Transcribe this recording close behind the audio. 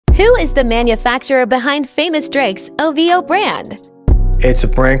Who is the manufacturer behind famous Drake's OVO brand? It's a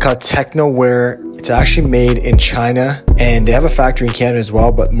brand called Technoware. It's actually made in China, and they have a factory in Canada as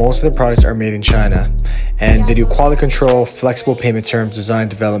well, but most of the products are made in China. And they do quality control, flexible payment terms, design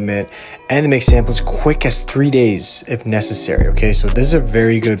development, and they make samples quick as 3 days if necessary, okay? So this is a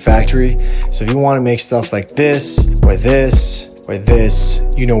very good factory. So if you want to make stuff like this, or this, or this,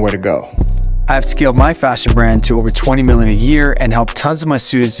 you know where to go. I've scaled my fashion brand to over 20 million a year and helped tons of my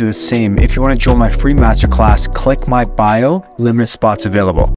students do the same. If you want to join my free masterclass, click my bio, limited spots available.